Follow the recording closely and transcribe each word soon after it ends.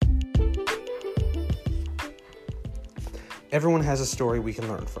Everyone has a story we can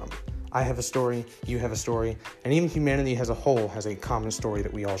learn from. I have a story, you have a story, and even humanity as a whole has a common story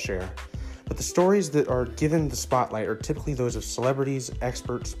that we all share. But the stories that are given the spotlight are typically those of celebrities,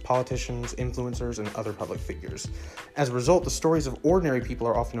 experts, politicians, influencers, and other public figures. As a result, the stories of ordinary people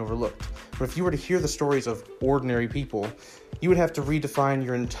are often overlooked. But if you were to hear the stories of ordinary people, you would have to redefine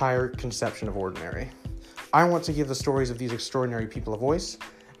your entire conception of ordinary. I want to give the stories of these extraordinary people a voice,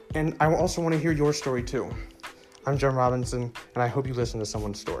 and I also want to hear your story too. I'm John Robinson, and I hope you listen to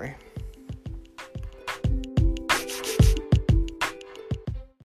someone's story.